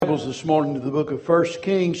Bibles this morning to the book of 1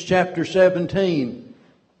 Kings chapter 17.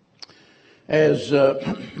 As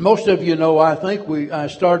most of you know, I think I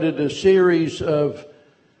started a series of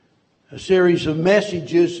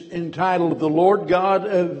messages entitled "The Lord God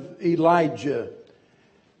of Elijah."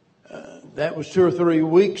 That was 2 or 3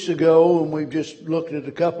 weeks ago, and we've just looked at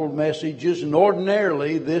a couple of messages. And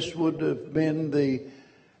ordinarily, this would have been the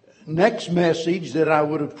next message that I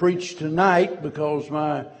would have preached tonight, because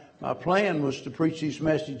my plan was to preach these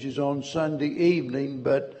messages on Sunday evening,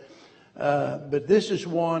 but this is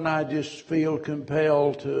one I just feel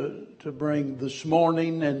compelled to bring this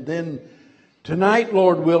morning. And then tonight,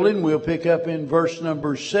 Lord willing, we'll pick up in verse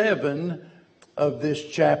number 7 of this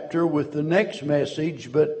chapter with the next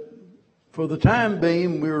message. But for the time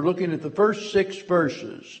being, we're looking at the first 6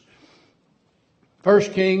 verses. 1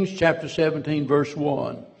 Kings chapter 17, verse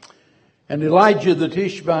 1. And Elijah the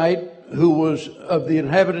Tishbite, who was of the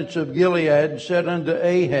inhabitants of Gilead, said unto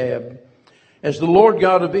Ahab, As the Lord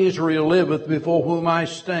God of Israel liveth, before whom I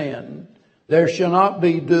stand, there shall not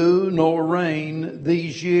be dew nor rain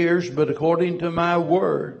these years, but according to my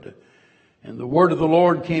word. And the word of the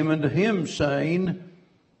Lord came unto him, saying,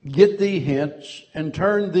 Get thee hence, and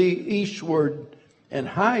turn thee eastward, and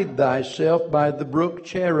hide thyself by the brook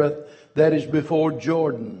Cherith that is before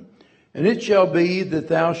Jordan. And it shall be that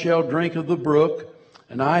thou shalt drink of the brook,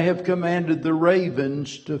 and I have commanded the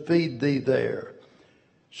ravens to feed thee there.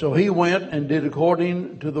 So he went and did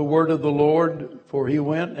according to the word of the Lord, for he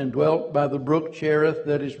went and dwelt by the brook Cherith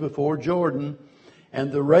that is before Jordan.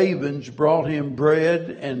 And the ravens brought him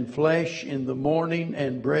bread and flesh in the morning,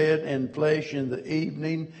 and bread and flesh in the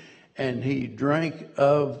evening, and he drank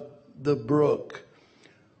of the brook.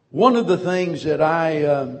 One of the things that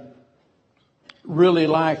I really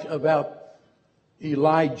like about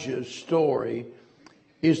Elijah's story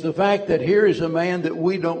is the fact that here is a man that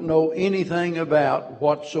we don't know anything about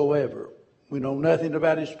whatsoever. We know nothing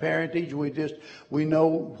about his parentage. We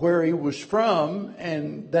know where he was from,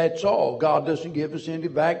 and that's all. God doesn't give us any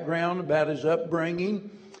background about his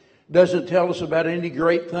upbringing. Doesn't tell us about any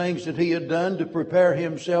great things that he had done to prepare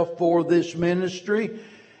himself for this ministry.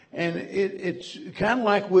 And it's kind of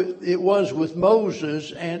like it was with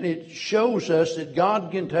Moses, and it shows us that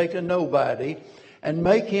God can take a nobody and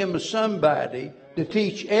make him a somebody to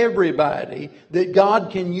teach everybody that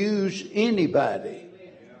God can use anybody.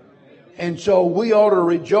 And so we ought to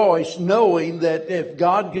rejoice knowing that if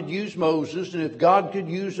God could use Moses, and if God could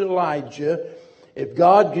use Elijah, if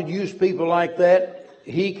God could use people like that,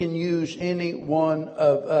 he can use any one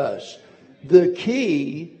of us. The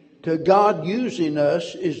key to God using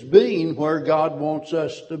us is being where God wants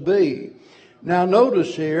us to be. Now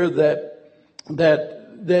notice here that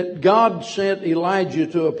God sent Elijah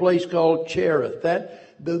to a place called Cherith.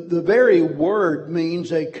 That the very word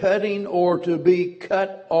means a cutting or to be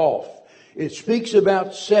cut off. It speaks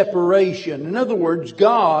about separation. In other words,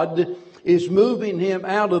 God is moving him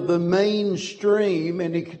out of the mainstream,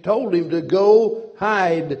 and he told him to go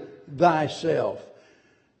hide thyself.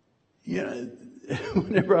 You know,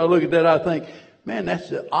 whenever I look at that, I think, man, that's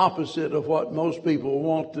the opposite of what most people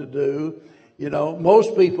want to do. You know,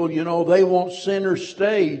 most people, they want center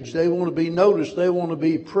stage. They want to be noticed. They want to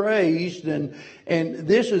be praised. And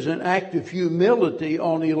this is an act of humility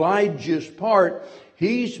on Elijah's part.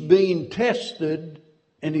 He's being tested,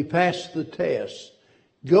 and he passed the test.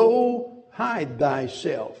 Go hide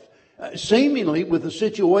thyself. Seemingly, with the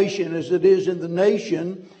situation as it is in the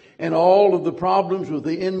nation, and all of the problems with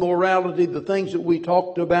the immorality, the things that we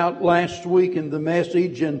talked about last week in the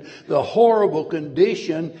message, and the horrible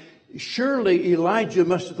condition, surely Elijah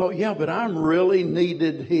must have thought, yeah, but I'm really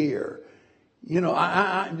needed here.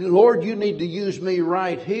 Lord, you need to use me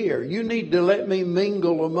right here. You need to let me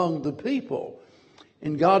mingle among the people.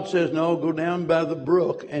 And God says, no, go down by the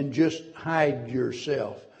brook and just hide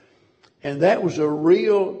yourself. And that was a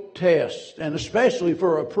real test, and especially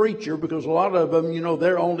for a preacher, because a lot of them,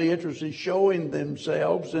 their only interest is showing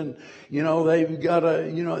themselves, and, they've got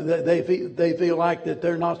to, they feel like that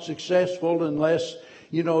they're not successful unless,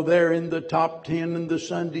 they're in the top 10 in the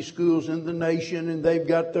Sunday schools in the nation, and they've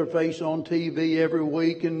got their face on TV every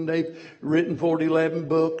week, and they've written 11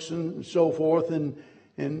 books and so forth, and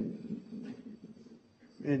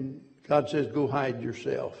God says, go hide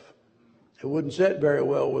yourself. It wouldn't sit very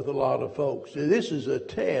well with a lot of folks. This is a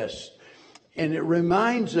test, and it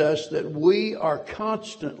reminds us that we are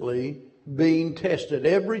constantly being tested.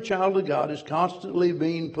 Every child of God is constantly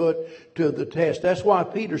being put to the test. That's why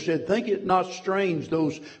Peter said, think it not strange,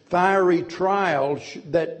 those fiery trials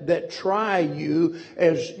that try you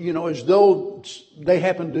as though they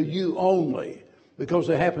happen to you only, because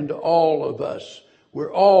they happen to all of us.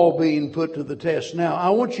 We're all being put to the test. Now, I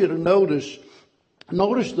want you to notice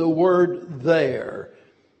the word there.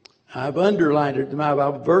 I've underlined it in my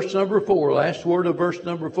Bible. Verse number 4, last word of verse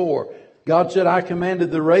number 4. God said, I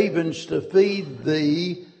commanded the ravens to feed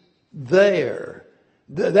thee there.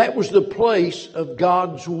 That was the place of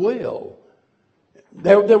God's will.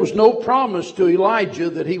 There was no promise to Elijah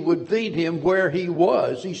that he would feed him where he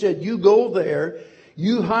was. He said, you go there,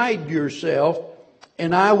 you hide yourself,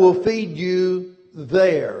 and I will feed you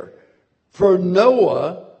there. For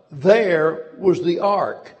Noah, there was the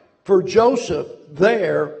ark. For Joseph,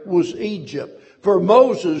 there was Egypt. For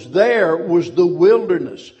Moses, there was the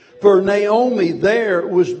wilderness. For Naomi, there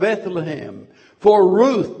was Bethlehem. For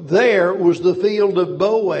Ruth, there was the field of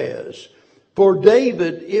Boaz. For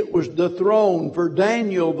David, it was the throne. For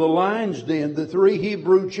Daniel, the lion's den. The 3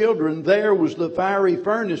 Hebrew children, there was the fiery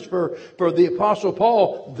furnace. For the Apostle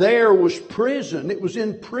Paul, there was prison. It was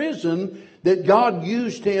in prison that God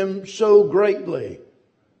used him so greatly.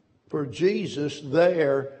 For Jesus,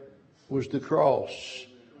 there was the cross.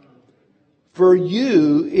 For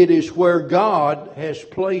you, it is where God has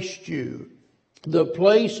placed you. The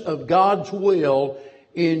place of God's will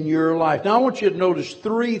in your life. Now I want you to notice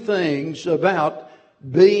 3 things about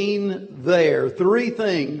being there. 3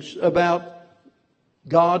 things about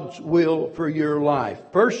God's will for your life.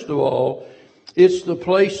 First of all, it's the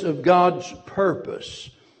place of God's purpose.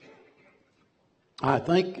 I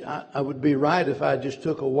think I would be right if I just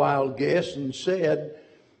took a wild guess and said,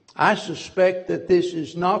 I suspect that this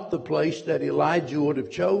is not the place that Elijah would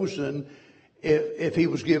have chosen if he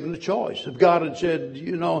was given a choice. If God had said,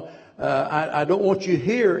 I don't want you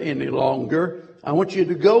here any longer. I want you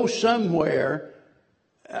to go somewhere.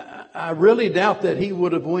 I really doubt that he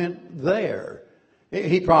would have went there.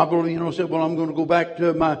 He probably, said, well, I'm going to go back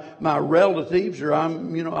to my relatives, or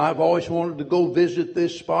I've always wanted to go visit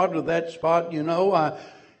this spot or that spot.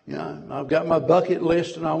 I've got my bucket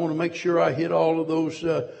list, and I want to make sure I hit all of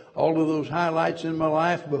those highlights in my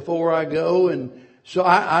life before I go. And so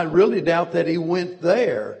I really doubt that he went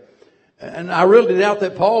there. And I really doubt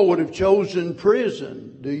that Paul would have chosen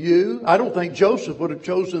prison. Do you? I don't think Joseph would have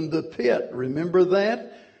chosen the pit. Remember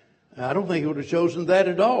that? I don't think he would have chosen that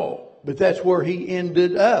at all. But that's where he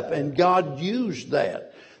ended up, and God used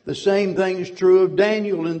that. The same thing is true of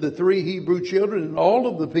Daniel and the 3 Hebrew children and all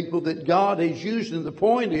of the people that God has used. And the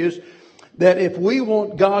point is that if we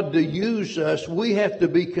want God to use us, we have to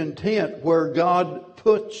be content where God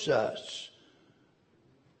puts us.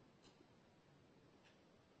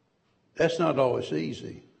 That's not always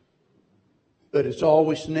easy, but it's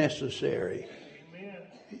always necessary. Amen.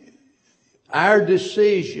 Our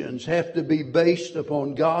decisions have to be based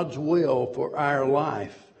upon God's will for our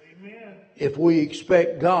life. Amen. If we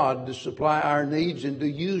expect God to supply our needs and to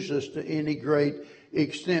use us to any great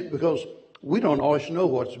extent, because we don't always know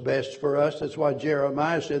what's best for us. That's why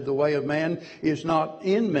Jeremiah said the way of man is not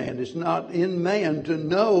in man. It's not in man to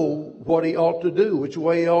know what he ought to do, which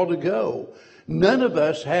way he ought to go. None of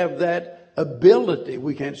us have that ability.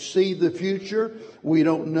 We can't see the future. We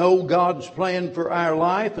don't know God's plan for our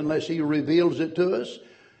life unless he reveals it to us.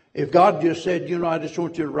 If God just said, I just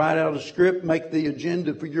want you to write out a script, make the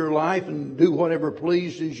agenda for your life, and do whatever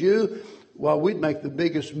pleases you, well, we'd make the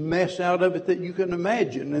biggest mess out of it that you can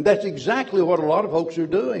imagine. And that's exactly what a lot of folks are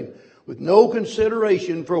doing, with no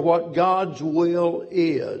consideration for what God's will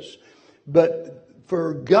is. But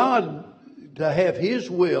for God to have his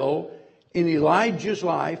will in Elijah's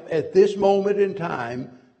life at this moment in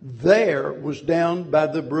time, there was down by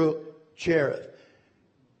the brook Cherith.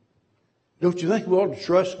 Don't you think we ought to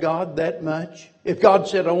trust God that much? If God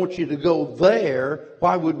said, I want you to go there,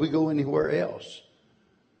 why would we go anywhere else?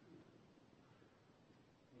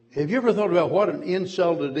 Have you ever thought about what an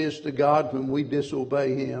insult it is to God when we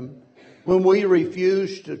disobey him? When we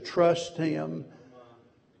refuse to trust him?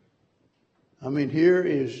 I mean, here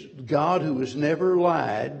is God who has never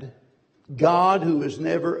lied. God who has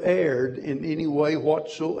never erred in any way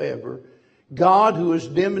whatsoever. God who has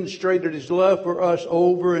demonstrated his love for us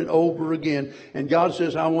over and over again. And God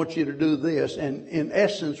says, I want you to do this. And in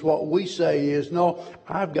essence, what we say is, no,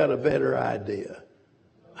 I've got a better idea.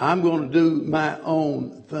 I'm going to do my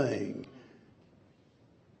own thing.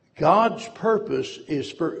 God's purpose is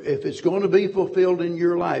for, if it's going to be fulfilled in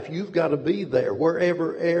your life, you've got to be there,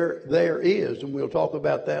 wherever there is. And we'll talk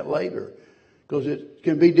about that later, because it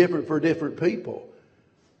can be different for different people.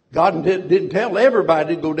 God didn't tell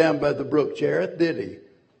everybody to go down by the brook Cherith, did he?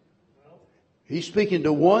 He's speaking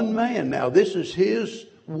to one man now. This is his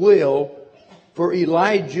will for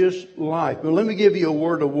Elijah's life. But let me give you a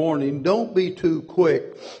word of warning. Don't be too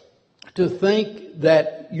quick to think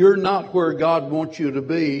that you're not where God wants you to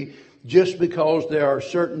be just because there are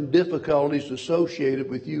certain difficulties associated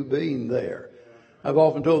with you being there. I've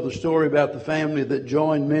often told the story about the family that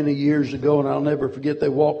joined many years ago, and I'll never forget. They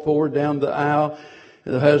walked forward down the aisle,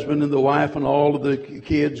 the husband and the wife and all of the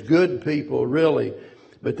kids, good people, really.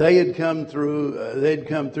 But they had come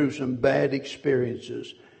through some bad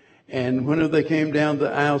experiences. And whenever they came down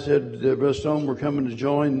the aisle, said, Brother Stone, we're coming to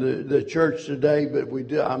join the church today, but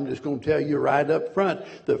I'm just going to tell you right up front,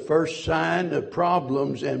 the first sign of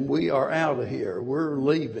problems, and we are out of here. We're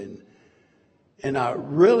leaving. And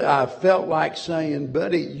I felt like saying,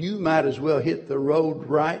 buddy, you might as well hit the road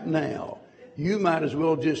right now. You might as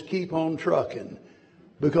well just keep on trucking.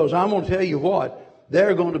 Because I'm going to tell you what, there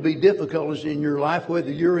are going to be difficulties in your life,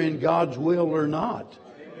 whether you're in God's will or not.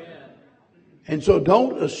 And so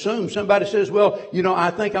don't assume. Somebody says, well,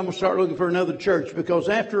 I think I'm going to start looking for another church because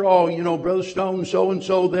after all, Brother Stone,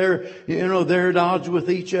 so-and-so, they're at odds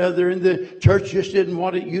with each other and the church just isn't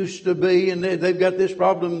what it used to be and they've got this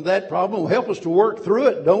problem, that problem. Help us to work through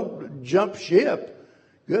it. Don't jump ship.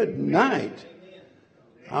 Good night.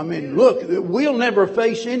 I mean, look, we'll never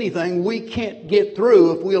face anything we can't get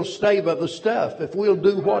through if we'll stay by the stuff, if we'll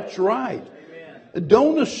do what's right.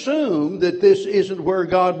 Don't assume that this isn't where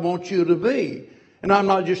God wants you to be. And I'm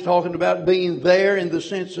not just talking about being there in the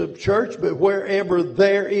sense of church, but wherever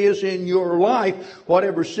there is in your life,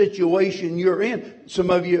 whatever situation you're in. Some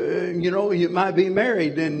of you, you might be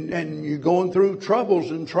married and you're going through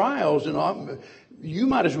troubles and trials. And you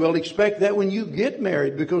might as well expect that when you get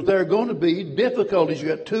married because there are going to be difficulties.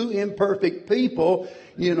 You've got two imperfect people,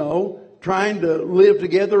 trying to live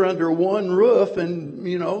together under one roof and,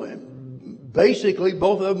 basically,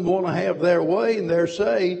 both of them want to have their way and their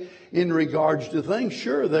say in regards to things.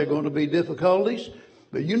 Sure, there are going to be difficulties,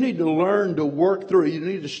 but you need to learn to work through it. You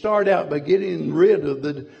need to start out by getting rid of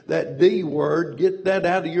that D word, get that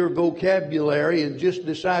out of your vocabulary, and just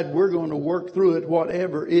decide we're going to work through it,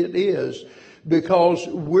 whatever it is, because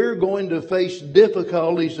we're going to face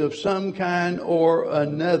difficulties of some kind or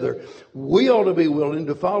another. We ought to be willing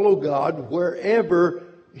to follow God wherever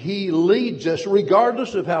He leads us,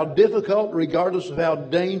 regardless of how difficult, regardless of how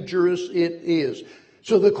dangerous it is.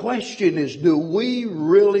 So the question is, do we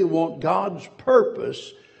really want God's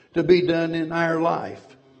purpose to be done in our life?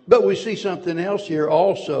 But we see something else here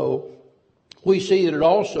also. We see that it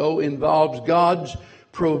also involves God's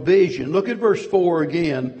provision. Look at verse 4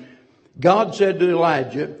 again. God said to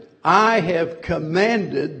Elijah, I have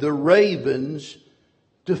commanded the ravens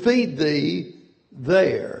to feed thee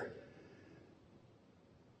there.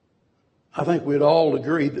 I think we'd all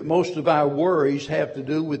agree that most of our worries have to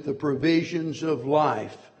do with the provisions of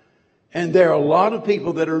life. And there are a lot of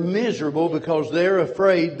people that are miserable because they're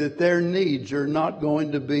afraid that their needs are not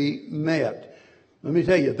going to be met. Let me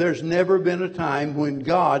tell you, there's never been a time when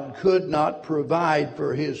God could not provide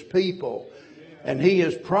for His people. And He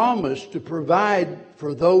has promised to provide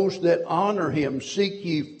for those that honor Him. Seek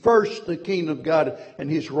ye first the kingdom of God and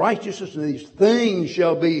His righteousness, and these things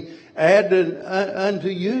shall be added unto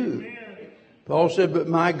you. Paul said, but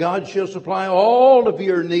my God shall supply all of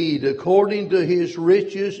your need according to His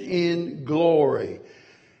riches in glory.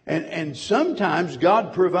 And sometimes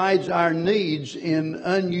God provides our needs in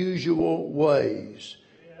unusual ways.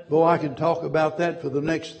 Boy, I could talk about that for the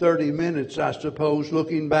next 30 minutes, I suppose,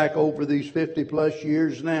 looking back over these 50 plus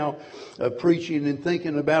years now of preaching and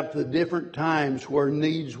thinking about the different times where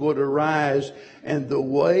needs would arise and the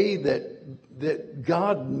way that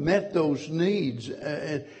God met those needs.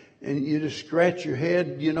 And you just scratch your head,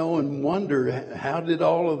 and wonder, how did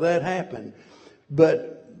all of that happen?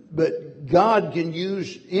 But God can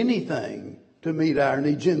use anything to meet our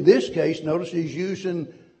needs. In this case, notice He's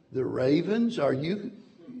using the ravens. Are you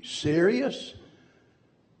serious?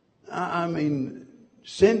 I mean,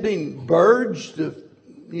 sending birds to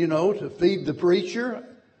feed the preacher.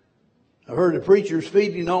 I've heard of preachers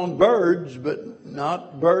feeding on birds, but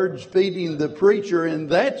not birds feeding the preacher in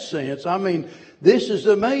that sense. I mean, this is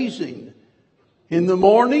amazing. In the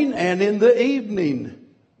morning and in the evening,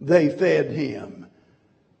 they fed Him.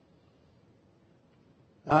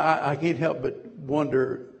 I can't help but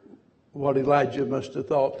wonder what Elijah must have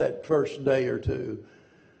thought that first day or two.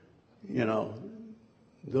 The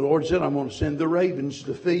Lord said, I'm going to send the ravens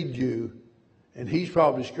to feed you. And he's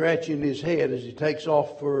probably scratching his head as he takes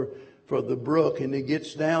off for the brook, and he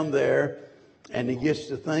gets down there and he gets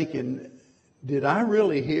to thinking, did I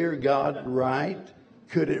really hear God right?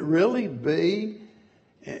 Could it really be?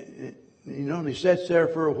 And he sits there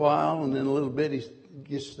for a while, and then a little bit he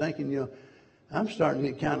gets thinking, I'm starting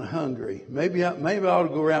to get kind of hungry. Maybe I ought to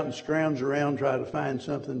go out and scrounge around, try to find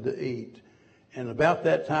something to eat. And about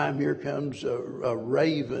that time, here comes a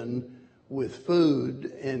raven with food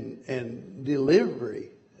and delivery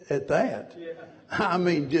at that. Yeah. I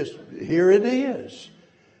mean, just here it is.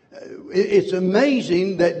 It's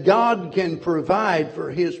amazing that God can provide for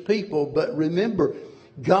His people, but remember,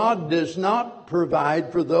 God does not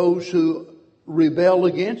provide for those who rebel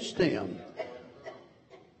against Him.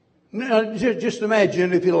 Now, just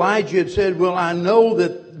imagine if Elijah had said, well, I know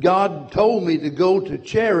that God told me to go to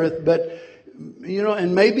Cherith, but,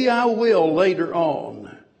 and maybe I will later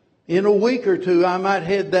on. In a week or two, I might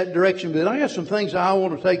head that direction, but I got some things I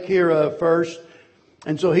want to take care of first.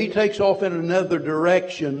 And so he takes off in another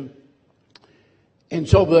direction. And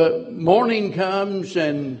so the morning comes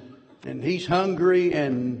and he's hungry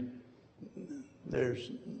and there's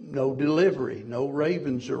no delivery, no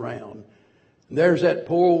ravens around. There's that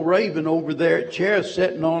poor old raven over there at Cherith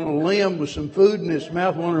sitting on a limb with some food in his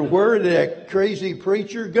mouth, wondering where did that crazy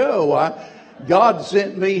preacher go? God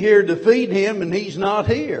sent me here to feed him and he's not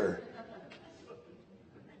here.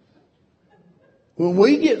 When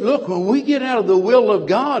we get out of the will of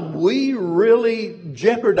God, we really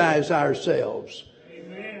jeopardize ourselves.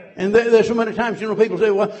 Amen. And there's so many times, people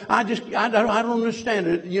say, well, I don't understand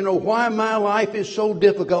it. Why my life is so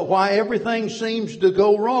difficult, why everything seems to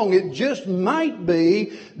go wrong. It just might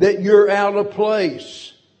be that you're out of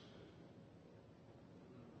place.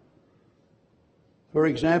 For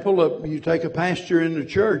example, you take a pastor in the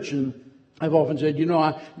church, and I've often said,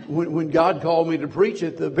 when God called me to preach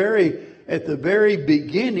at the very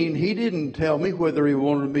beginning, He didn't tell me whether He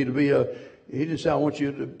wanted me to be He didn't say, I want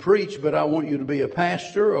you to preach, but I want you to be a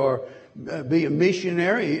pastor or be a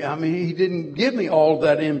missionary. I mean, He didn't give me all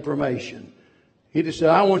that information. He just said,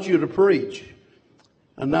 I want you to preach.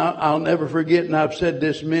 And now I'll never forget, and I've said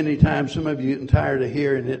this many times, some of you are getting tired of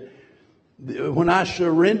hearing it. When I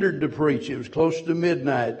surrendered to preach, it was close to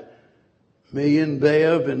midnight. Me and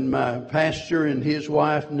Bev and my pastor and his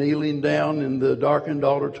wife kneeling down in the darkened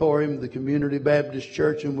auditorium of the Community Baptist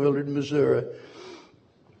Church in Willard, Missouri.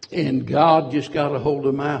 And God just got a hold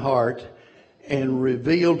of my heart and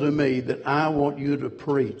revealed to me that I want you to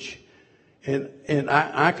preach. And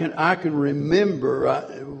I can remember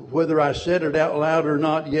whether I said it out loud or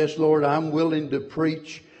not. Yes, Lord, I'm willing to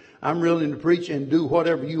preach. I'm willing to preach and do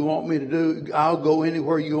whatever you want me to do. I'll go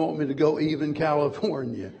anywhere you want me to go, even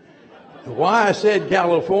California. Why I said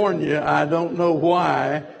California, I don't know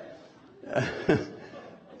why.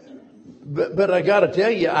 but I got to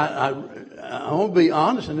tell you, I want to be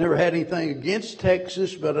honest. I never had anything against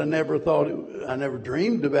Texas, but I never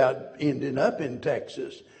dreamed about ending up in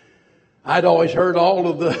Texas. I'd always heard all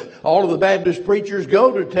of the Baptist preachers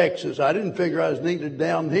go to Texas. I didn't figure I was needed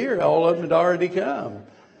down here. All of them had already come.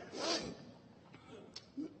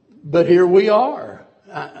 But here we are.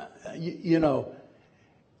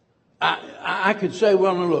 I could say,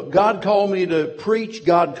 well, no, look, God called me to preach.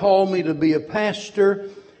 God called me to be a pastor.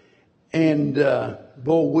 And,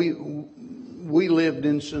 we lived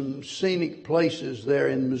in some scenic places there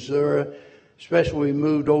in Missouri. Especially we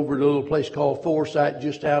moved over to a little place called Forsyth,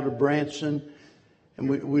 just out of Branson. And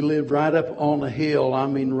we lived right up on a hill. I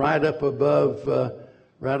mean, right up above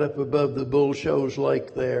the Bull Shoals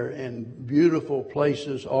Lake there, and beautiful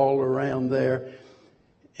places all around there.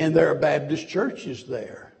 And there are Baptist churches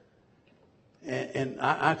there. And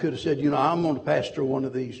I could have said, I'm going to pastor one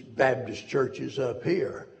of these Baptist churches up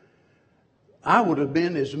here. I would have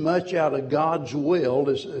been as much out of God's will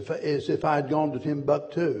as if I had gone to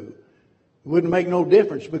Timbuktu. It wouldn't make no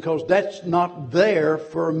difference, because that's not there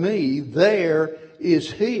for me. There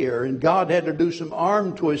is here. And God had to do some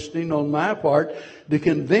arm twisting on my part to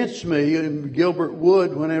convince me. And Gilbert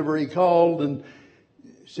Wood, whenever he called and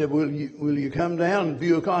said, will you come down and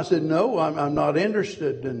view a concert? I said, no, I'm not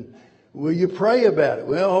interested. And will you pray about it?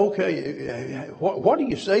 Well, okay. What do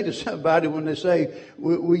you say to somebody when they say,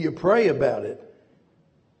 will you pray about it?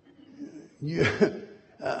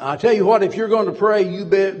 I tell you what, if you're going to pray, you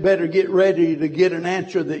better get ready to get an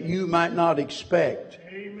answer that you might not expect.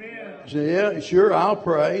 Amen. So, yeah, sure, I'll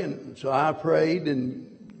pray. And so I prayed,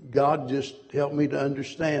 and God just helped me to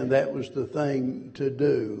understand that was the thing to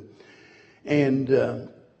do. And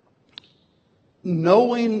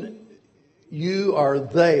knowing you are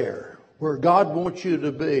there where God wants you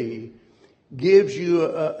to be gives you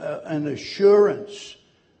an assurance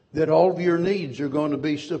that all of your needs are going to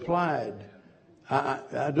be supplied.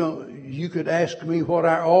 You could ask me what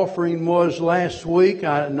our offering was last week,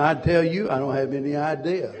 and I'd tell you, I don't have any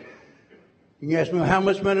idea. You can ask me, how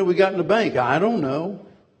much money we got in the bank? I don't know.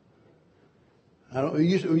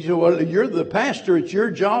 You say, well, you're the pastor. It's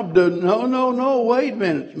your job to, no, wait a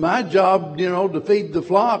minute. It's my job, to feed the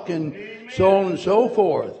flock and so on and so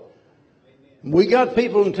forth. We got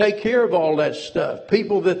people who take care of all that stuff.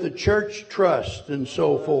 People that the church trusts and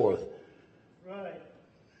so forth. Right.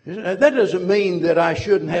 That doesn't mean that I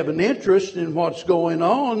shouldn't have an interest in what's going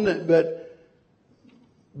on,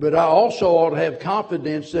 but I also ought to have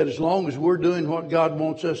confidence that as long as we're doing what God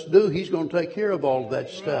wants us to do, He's going to take care of all of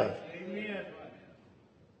that stuff. Amen.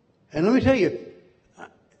 And let me tell you,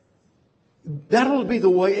 that'll be the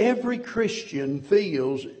way every Christian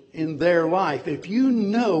feels in their life. If you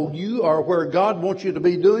know you are where God wants you to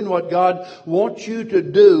be, doing what God wants you to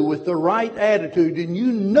do with the right attitude, and you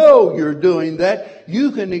know you're doing that,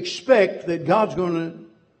 you can expect that God's going to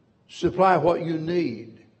supply what you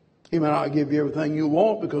need. He may not give you everything you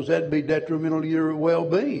want because that'd be detrimental to your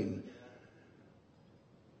well-being.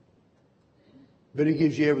 But He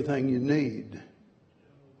gives you everything you need.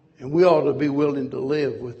 And we ought to be willing to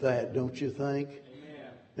live with that, don't you think?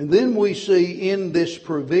 And then we see in this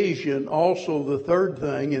provision also the third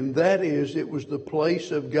thing, and that is it was the place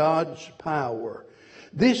of God's power.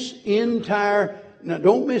 Now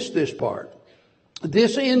don't miss this part.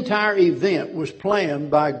 This entire event was planned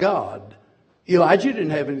by God. Elijah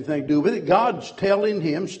didn't have anything to do with it. God's telling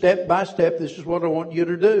him step by step, this is what I want you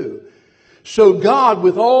to do. So God,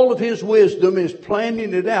 with all of His wisdom, is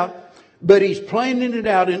planning it out. But He's planning it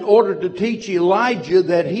out in order to teach Elijah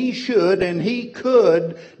that he should and he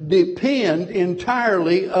could depend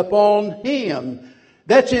entirely upon Him.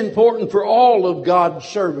 That's important for all of God's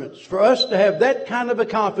servants. For us to have that kind of a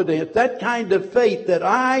confidence, that kind of faith that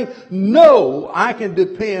I know I can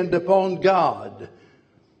depend upon God.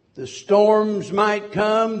 The storms might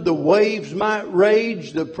come, the waves might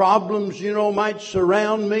rage, the problems, might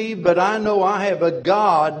surround me, but I know I have a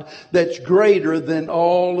God that's greater than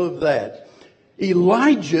all of that.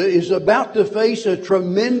 Elijah is about to face a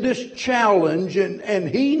tremendous challenge, and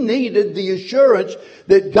he needed the assurance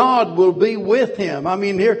that God will be with him. I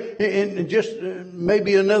mean, here in just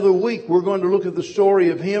maybe another week, we're going to look at the story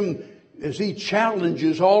of him as he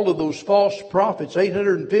challenges all of those false prophets,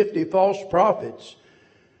 850 false prophets.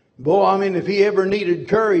 Boy, I mean, if he ever needed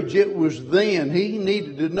courage, it was then. He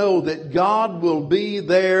needed to know that God will be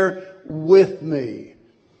there with me.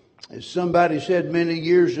 As somebody said many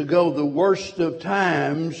years ago, the worst of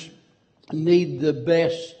times need the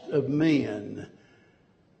best of men.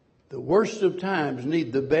 The worst of times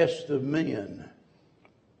need the best of men.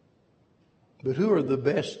 But who are the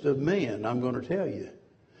best of men? I'm going to tell you.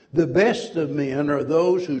 The best of men are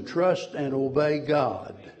those who trust and obey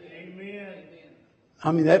God.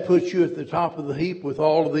 I mean, that puts you at the top of the heap with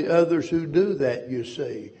all of the others who do that, you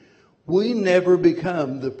see. We never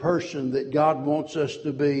become the person that God wants us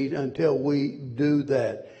to be until we do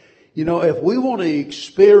that. If we want to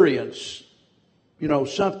experience,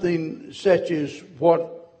 something such as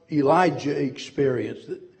what Elijah experienced,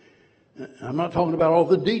 I'm not talking about all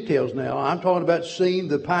the details now. I'm talking about seeing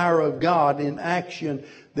the power of God in action.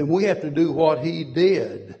 Then we have to do what he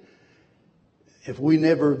did. If we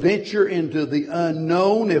never venture into the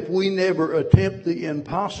unknown, if we never attempt the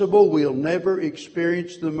impossible, we'll never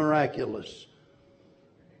experience the miraculous.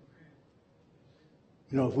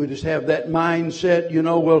 If we just have that mindset,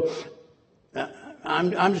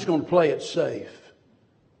 I'm just going to play it safe.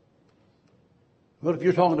 But if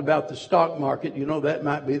you're talking about the stock market, that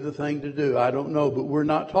might be the thing to do. I don't know, but we're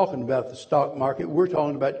not talking about the stock market. We're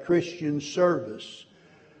talking about Christian service.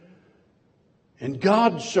 And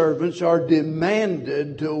God's servants are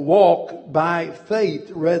demanded to walk by faith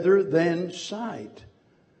rather than sight.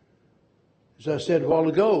 As I said a while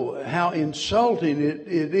ago, how insulting it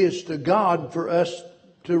is to God for us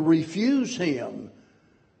to refuse Him.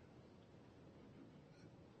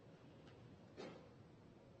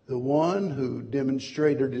 The one who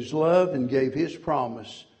demonstrated His love and gave His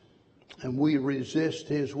promise, and we resist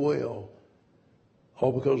His will,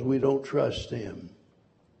 all because we don't trust Him.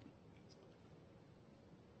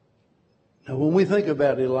 Now, when we think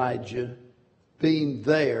about Elijah being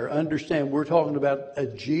there, understand we're talking about a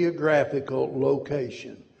geographical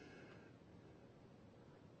location,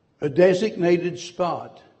 a designated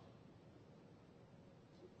spot.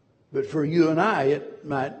 But for you and I, it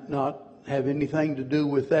might not have anything to do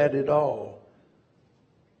with that at all.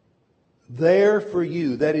 There for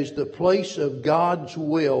you, that is the place of God's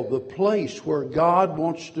will, the place where God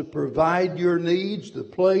wants to provide your needs, the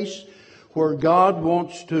place where God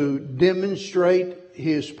wants to demonstrate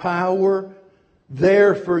His power.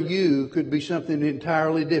 There for you could be something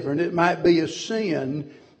entirely different. It might be a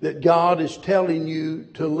sin that God is telling you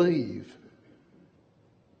to leave.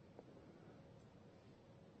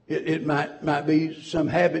 It might be some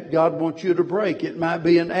habit God wants you to break. It might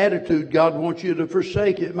be an attitude God wants you to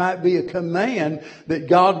forsake. It might be a command that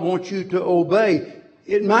God wants you to obey.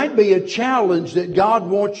 It might be a challenge that God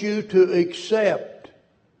wants you to accept.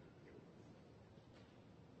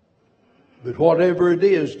 But whatever it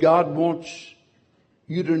is, God wants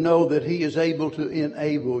you to know that He is able to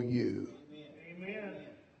enable you. Amen.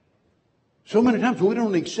 So many times we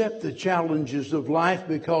don't accept the challenges of life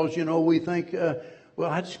because, we think, well,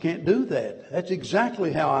 I just can't do that. That's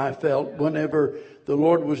exactly how I felt whenever the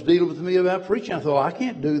Lord was dealing with me about preaching. I thought, I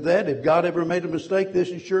can't do that. If God ever made a mistake, this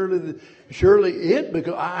is surely it,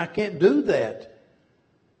 because I can't do that.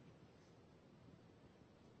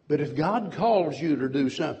 But if God calls you to do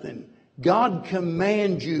something, God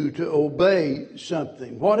commands you to obey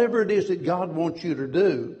something, whatever it is that God wants you to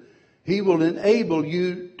do, He will enable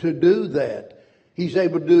you to do that. He's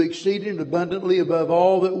able to do exceeding abundantly above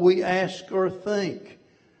all that we ask or think.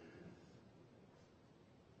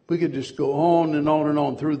 We could just go on and on and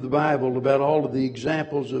on through the Bible about all of the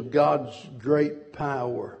examples of God's great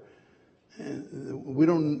power. And we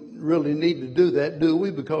don't really need to do that, do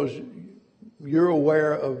we? Because you're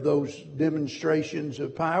aware of those demonstrations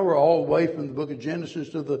of power all the way from the book of Genesis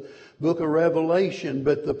to the book of Revelation.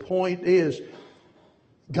 But the point is,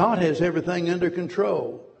 God has everything under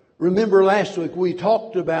control. Remember last week we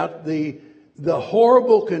talked about the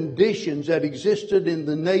horrible conditions that existed in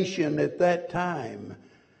the nation at that time.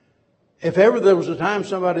 If ever there was a time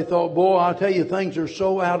somebody thought, boy, I'll tell you, things are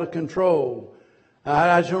so out of control.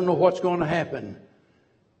 I just don't know what's going to happen.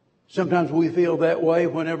 Sometimes we feel that way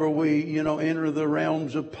whenever we, enter the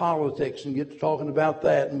realms of politics and get to talking about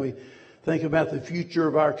that, and we think about the future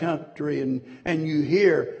of our country, and you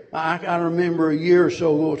hear, I remember a year or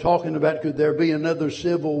so ago talking about could there be another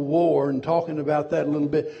civil war, and talking about that a little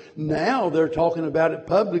bit. Now they're talking about it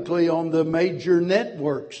publicly on the major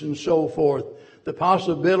networks and so forth. The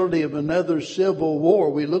possibility of another civil war.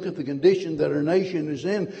 We look at the condition that our nation is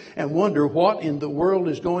in and wonder what in the world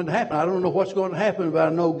is going to happen. I don't know what's going to happen, but I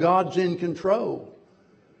know God's in control.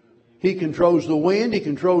 He controls the wind. He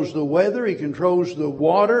controls the weather. He controls the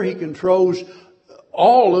water. He controls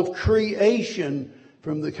all of creation,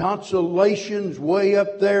 from the constellations way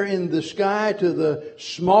up there in the sky to the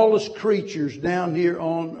smallest creatures down here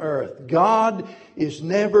on earth. God is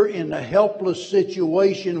never in a helpless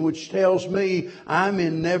situation, which tells me I'm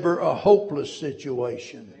in never a hopeless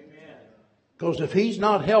situation. Amen. Because if He's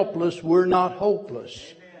not helpless, we're not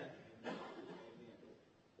hopeless. Amen.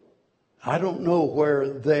 I don't know where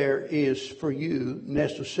there is for you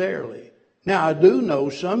necessarily. Now, I do know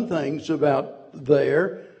some things about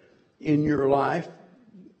there in your life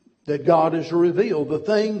that God has revealed. The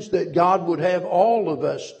things that God would have all of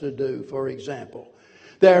us to do, for example.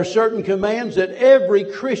 There are certain commands that every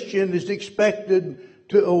Christian is expected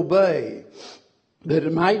to obey. That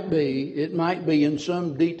it might be in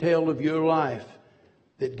some detail of your life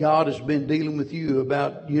that God has been dealing with you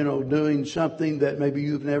about, doing something that maybe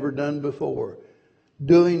you've never done before.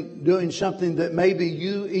 Doing something that maybe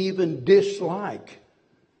you even dislike.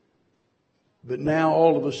 But now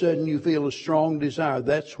all of a sudden you feel a strong desire.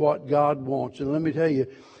 That's what God wants. And let me tell you,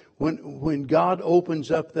 when God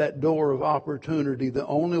opens up that door of opportunity, the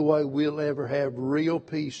only way we'll ever have real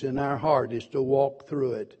peace in our heart is to walk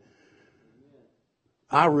through it.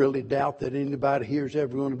 I really doubt that anybody here is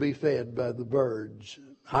ever going to be fed by the birds.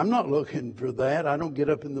 I'm not looking for that. I don't get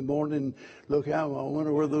up in the morning and look out, I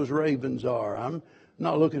wonder where those ravens are. I'm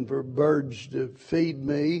not looking for birds to feed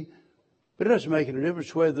me. But it doesn't make any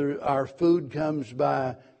difference whether our food comes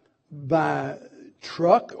by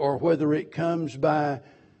truck or whether it comes by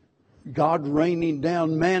God raining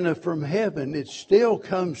down manna from heaven. It still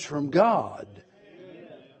comes from God.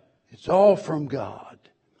 It's all from God.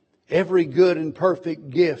 Every good and perfect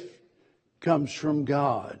gift comes from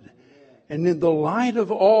God. And in the light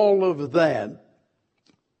of all of that,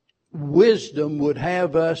 wisdom would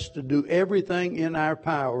have us to do everything in our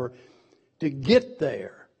power to get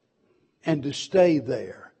there. And to stay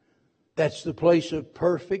there. That's the place of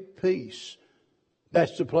perfect peace.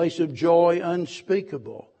 That's the place of joy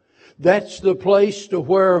unspeakable. That's the place to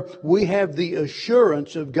where we have the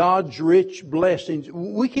assurance of God's rich blessings.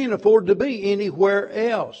 We can't afford to be anywhere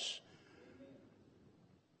else.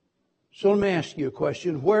 So let me ask you a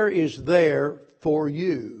question. Where is there for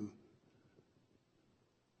you?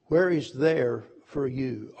 Where is there for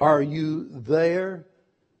you? Are you there?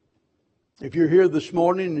 If you're here this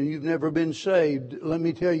morning and you've never been saved, let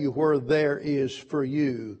me tell you where there is for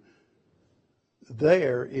you.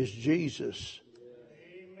 There is Jesus.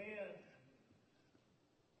 Amen.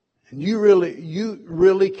 And you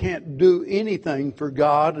really can't do anything for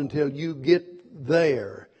God until you get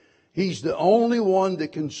there. He's the only one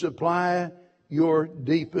that can supply your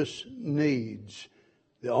deepest needs.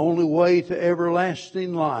 The only way to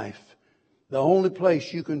everlasting life. The only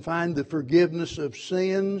place you can find the forgiveness of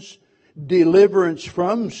sins, deliverance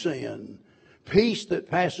from sin, peace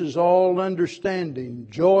that passes all understanding,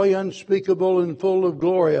 joy unspeakable and full of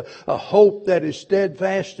glory, a hope that is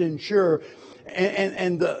steadfast and sure,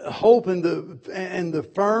 and the hope and the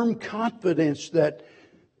firm confidence that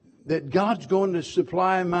God's going to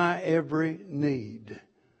supply my every need.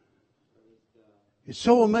 It's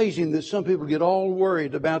so amazing that some people get all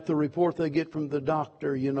worried about the report they get from the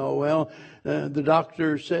doctor. The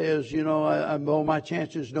doctor says, my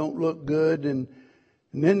chances don't look good. And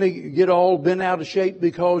then they get all bent out of shape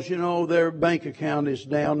because, their bank account is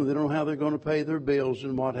down and they don't know how they're going to pay their bills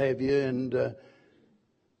and what have you.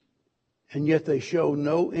 And yet they show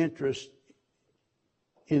no interest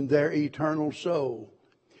in their eternal soul.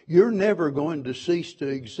 You're never going to cease to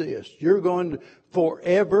exist. You're going to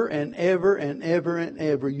forever and ever and ever and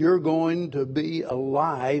ever. You're going to be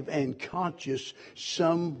alive and conscious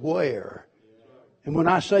somewhere. And when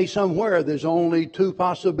I say somewhere, there's only two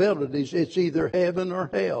possibilities. It's either heaven or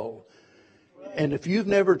hell. And if you've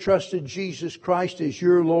never trusted Jesus Christ as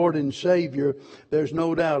your Lord and Savior, there's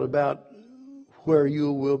no doubt about where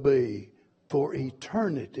you will be for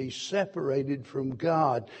eternity, separated from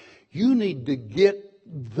God. You need to get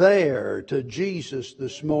there to Jesus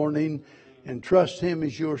this morning and trust Him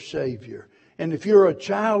as your Savior. And if you're a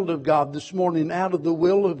child of God this morning out of the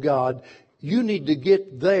will of God, you need to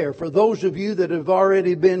get there. For those of you that have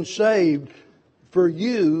already been saved, for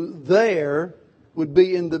you there would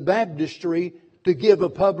be in the baptistry to give a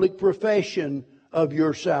public profession of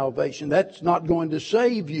your salvation. That's not going to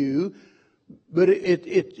save you, but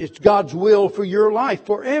it's God's will for your life,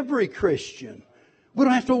 for every Christian. We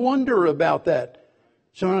don't have to wonder about that.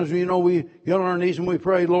 Sometimes, we get on our knees and we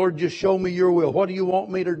pray, Lord, just show me your will. What do you want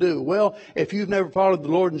me to do? Well, if you've never followed the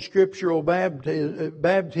Lord in scriptural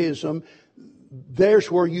baptism,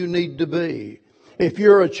 there's where you need to be. If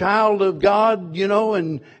you're a child of God,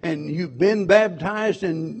 and you've been baptized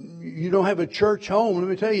and you don't have a church home, let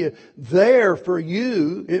me tell you, there for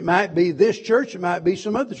you, it might be this church, it might be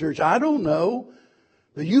some other church. I don't know.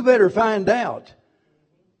 But you better find out.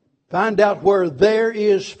 Find out where there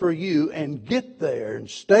is for you and get there and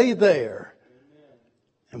stay there.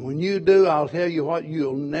 And when you do, I'll tell you what,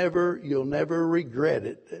 you'll never regret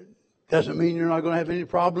it. Doesn't mean you're not going to have any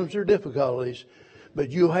problems or difficulties,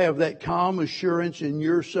 but you'll have that calm assurance in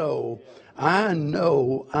your soul. I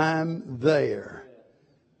know I'm there.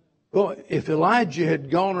 Well, if Elijah had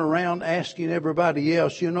gone around asking everybody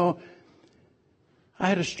else, I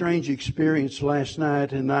had a strange experience last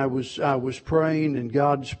night, and I was praying, and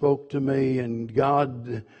God spoke to me, and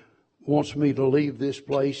God wants me to leave this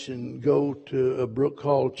place and go to a brook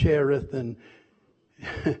called Cherith, and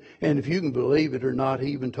if you can believe it or not, He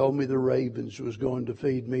even told me the ravens was going to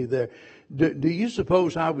feed me there. Do you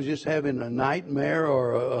suppose I was just having a nightmare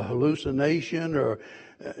or a hallucination, or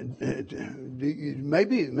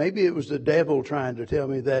maybe it was the devil trying to tell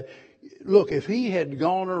me that? Look, if he had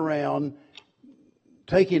gone around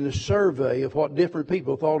taking a survey of what different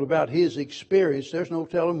people thought about his experience, there's no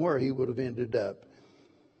telling where he would have ended up.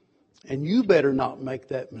 And you better not make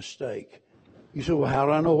that mistake. You say, well, how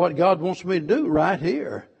do I know what God wants me to do? Right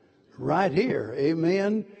here. Right here.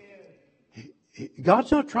 Amen.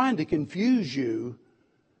 God's not trying to confuse you.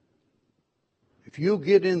 If you'll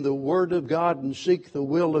get in the Word of God and seek the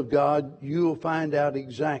will of God, you'll find out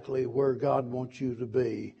exactly where God wants you to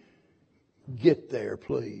be. Get there,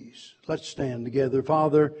 please. Let's stand together.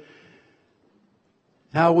 Father,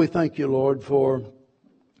 how we thank you, Lord, for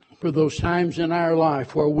those times in our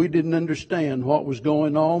life where we didn't understand what was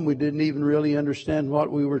going on. We didn't even really understand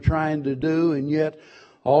what we were trying to do. And yet,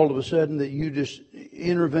 all of a sudden, that you just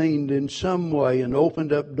intervened in some way and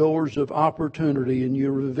opened up doors of opportunity, and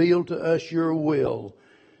you revealed to us your will.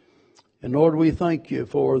 And Lord, we thank you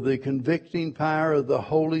for the convicting power of the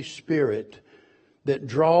Holy Spirit that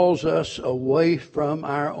draws us away from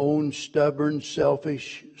our own stubborn,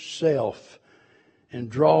 selfish self and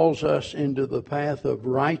draws us into the path of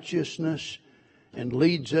righteousness and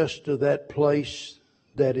leads us to that place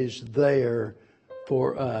that is there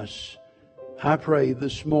for us. I pray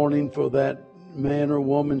this morning for that man or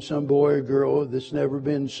woman, some boy or girl that's never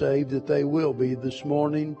been saved, that they will be this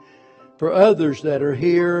morning. For others that are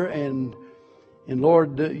here and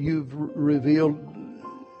Lord, you've revealed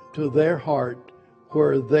to their heart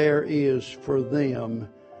where there is for them,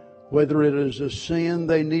 whether it is a sin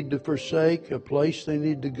they need to forsake, a place they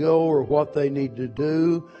need to go, or what they need to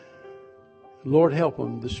do. Lord, help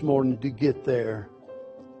them this morning to get there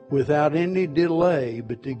without any delay,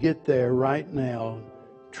 but to get there right now,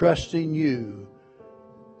 trusting you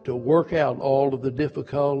to work out all of the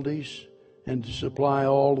difficulties and to supply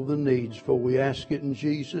all of the needs. For we ask it in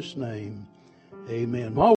Jesus' name. Amen.